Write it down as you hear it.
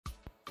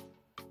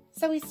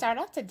So we start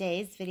off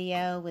today's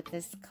video with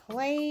this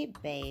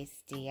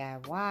clay-based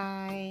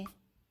DIY.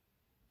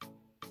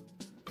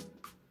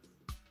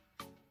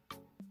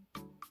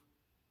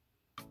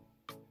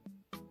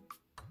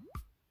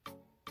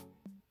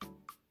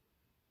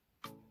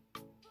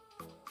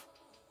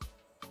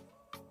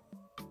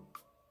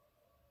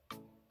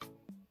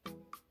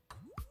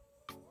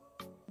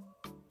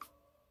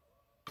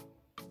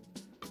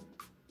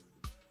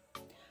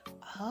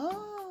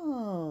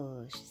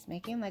 Oh, she's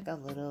making like a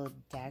little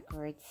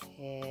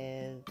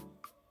decorative,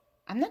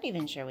 I'm not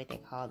even sure what they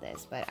call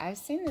this, but I've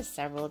seen this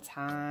several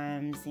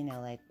times, you know,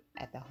 like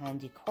at the home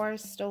decor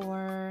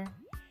store.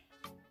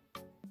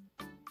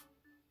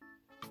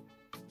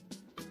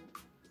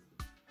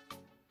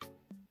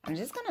 I'm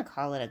just gonna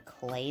call it a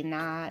clay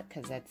knot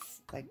because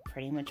that's like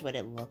pretty much what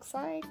it looks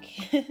like.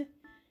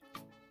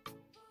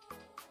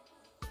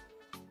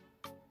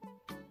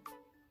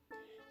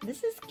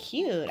 This is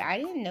cute. I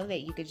didn't know that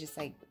you could just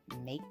like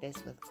make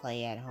this with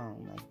clay at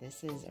home. Like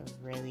this is a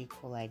really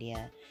cool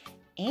idea.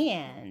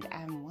 And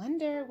I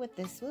wonder what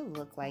this would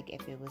look like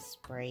if it was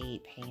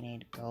spray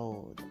painted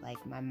gold.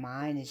 Like my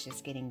mind is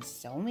just getting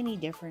so many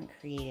different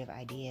creative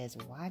ideas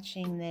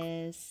watching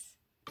this.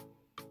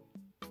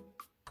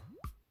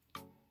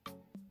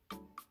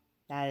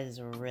 That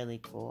is really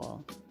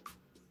cool.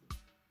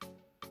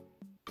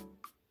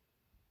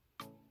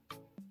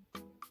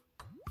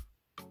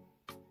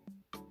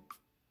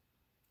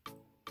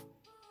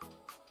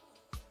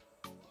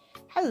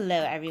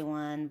 Hello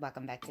everyone,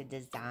 welcome back to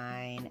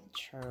Design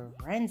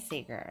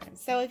Trendseeker.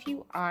 So if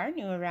you are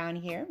new around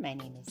here, my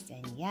name is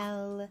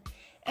Danielle,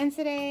 and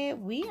today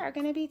we are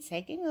going to be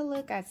taking a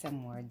look at some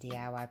more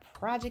DIY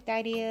project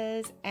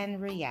ideas and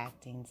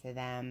reacting to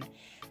them.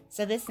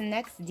 So this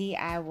next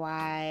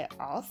DIY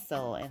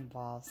also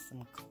involves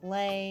some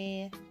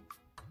clay.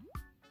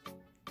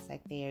 It's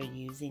like they are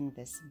using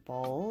this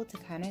bowl to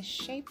kind of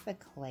shape the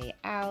clay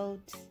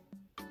out.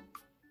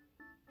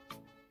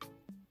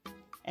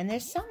 And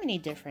there's so many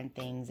different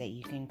things that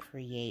you can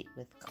create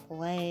with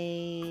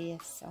clay,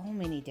 so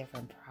many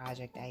different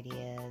project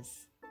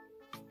ideas.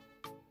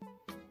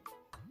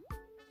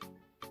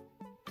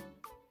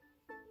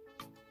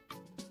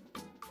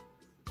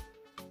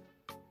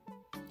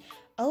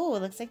 Oh,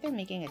 it looks like they're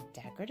making a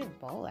decorative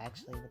bowl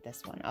actually with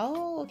this one.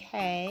 Oh,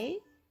 okay.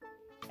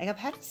 Like a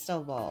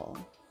pedestal bowl.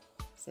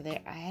 So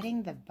they're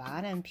adding the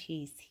bottom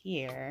piece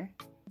here.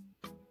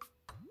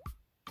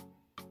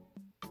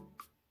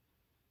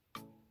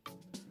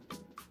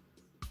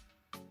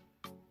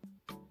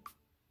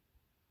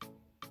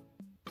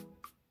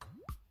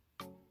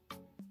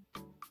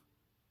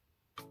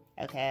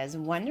 Okay, I was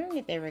wondering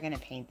if they were going to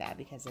paint that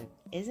because it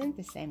isn't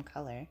the same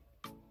color.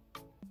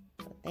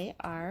 But they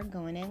are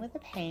going in with the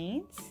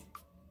paint.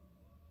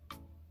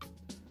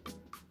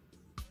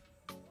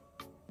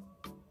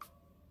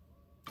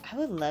 I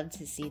would love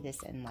to see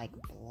this in like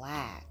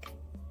black.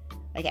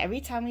 Like every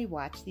time we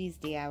watch these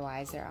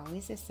DIYs, they're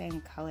always the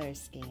same color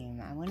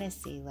scheme. I want to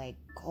see like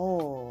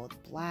gold,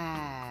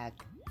 black,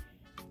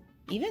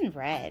 even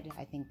red.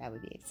 I think that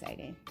would be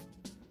exciting.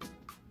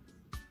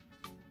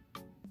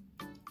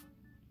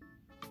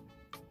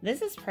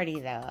 This is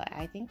pretty though.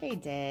 I think they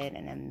did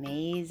an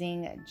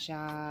amazing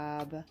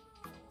job.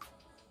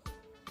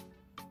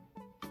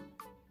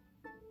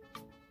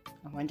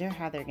 I wonder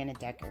how they're gonna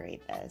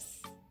decorate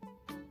this.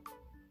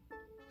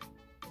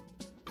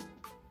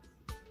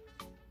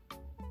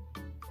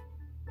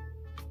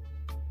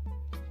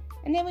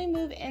 And then we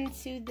move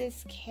into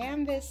this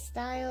canvas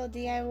style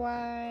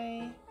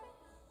DIY.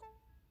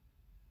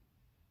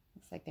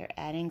 Looks like they're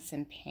adding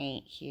some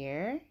paint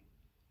here.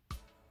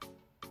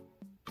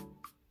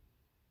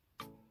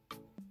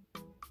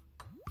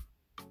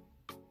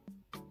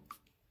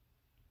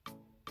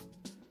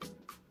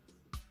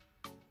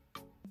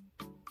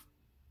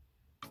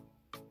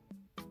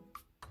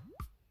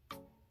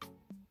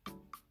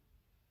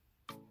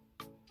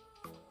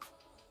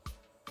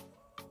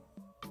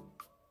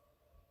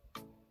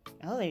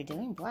 Oh, they're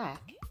doing black.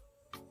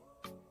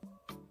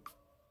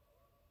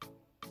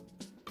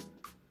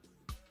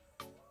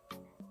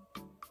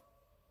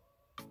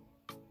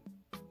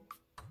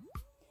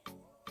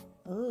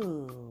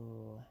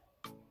 Ooh.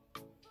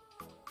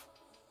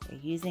 They're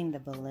using the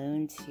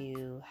balloon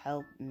to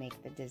help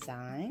make the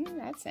design.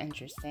 That's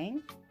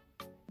interesting.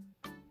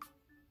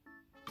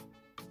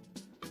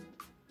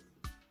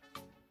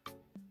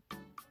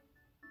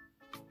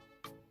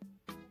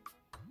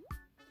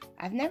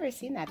 I've never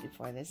seen that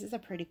before. This is a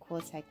pretty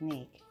cool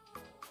technique.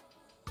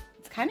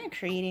 It's kind of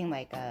creating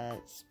like a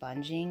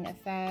sponging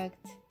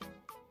effect,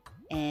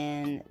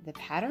 and the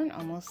pattern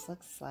almost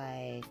looks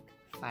like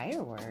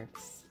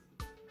fireworks.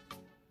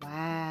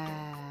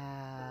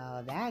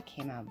 Wow, that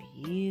came out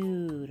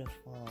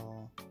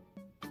beautiful.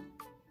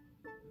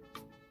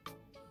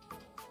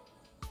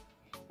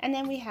 And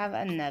then we have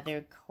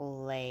another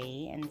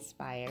clay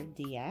inspired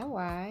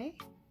DIY.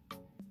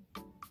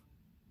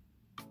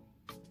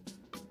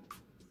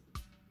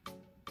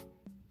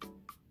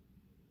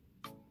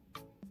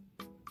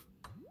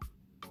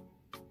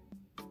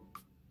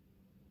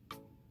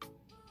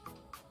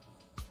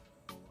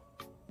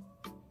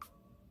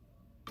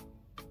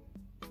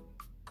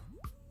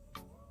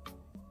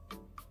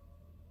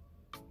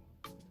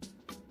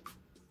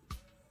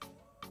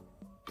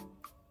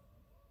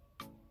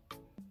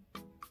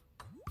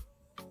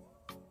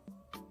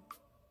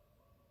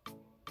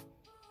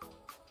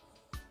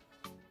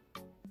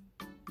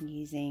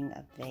 using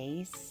a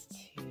vase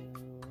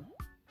to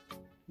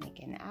make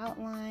an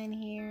outline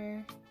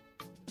here.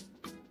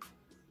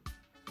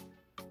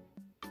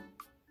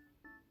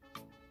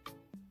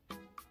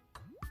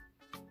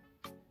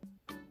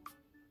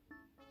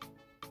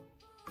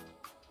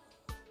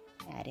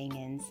 Adding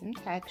in some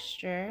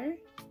texture.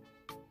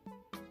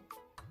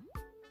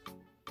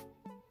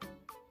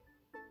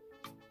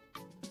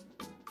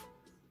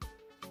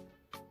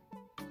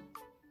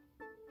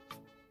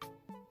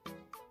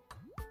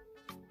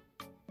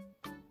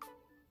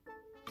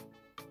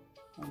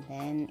 And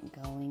then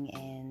going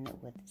in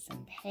with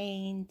some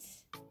paint,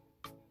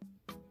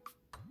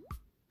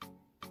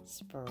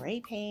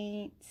 spray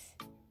paint. It's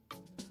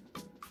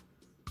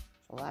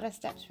a lot of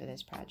steps for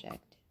this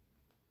project.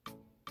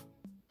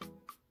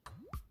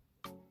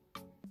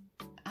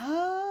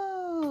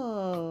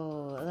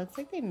 Oh, it looks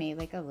like they made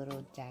like a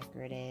little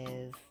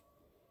decorative,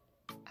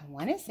 I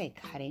want to say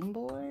cutting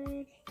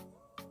board.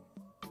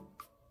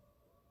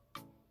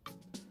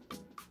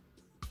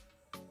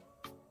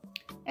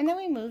 And then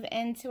we move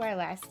into our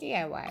last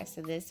DIY.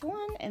 So this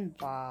one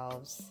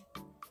involves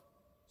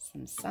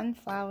some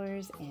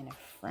sunflowers and a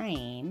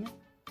frame.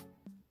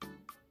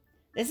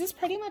 This is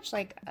pretty much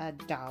like a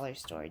dollar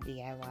store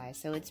DIY.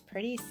 So it's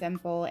pretty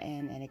simple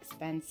and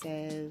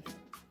inexpensive.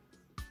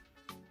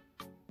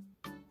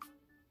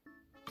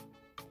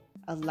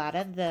 A lot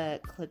of the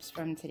clips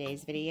from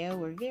today's video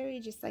were very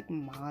just like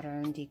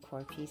modern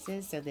decor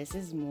pieces. So this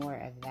is more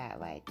of that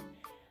like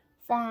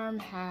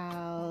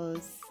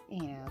farmhouse,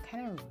 you know,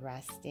 kind of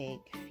rustic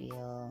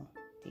feel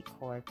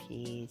decor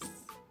piece.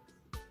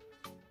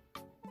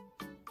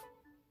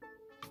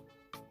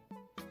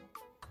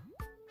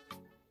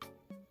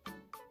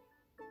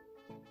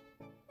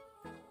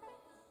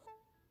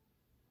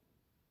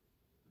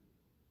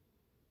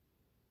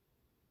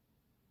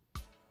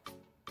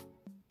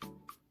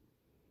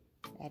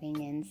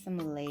 Adding in some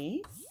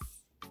lace.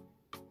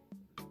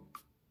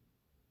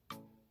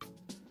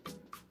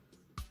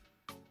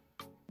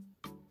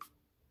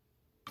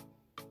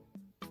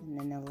 And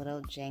then the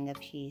little Jenga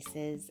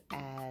pieces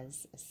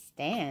as a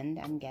stand,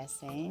 I'm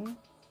guessing.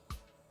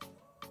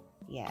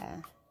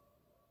 Yeah.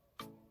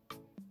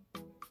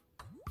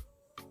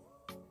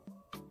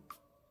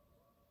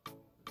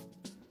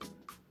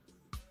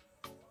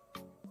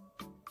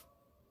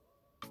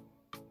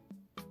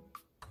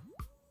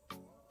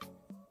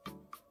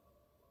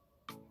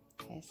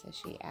 Okay, so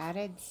she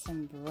added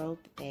some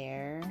rope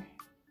there.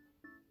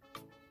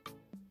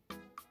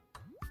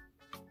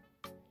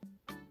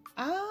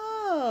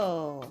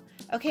 Oh,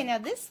 okay, now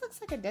this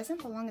looks like it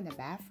doesn't belong in the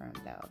bathroom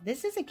though.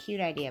 This is a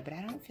cute idea, but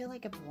I don't feel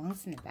like it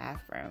belongs in the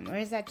bathroom. Or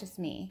is that just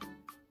me?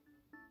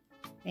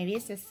 Maybe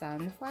it's the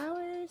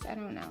sunflowers? I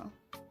don't know.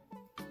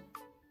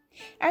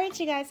 Alright,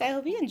 you guys, I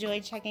hope you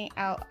enjoyed checking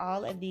out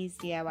all of these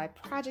DIY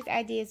project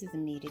ideas with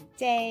me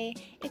today.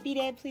 If you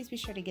did, please be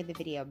sure to give the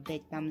video a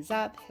big thumbs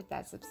up, hit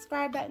that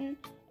subscribe button,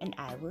 and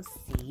I will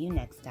see you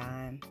next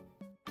time.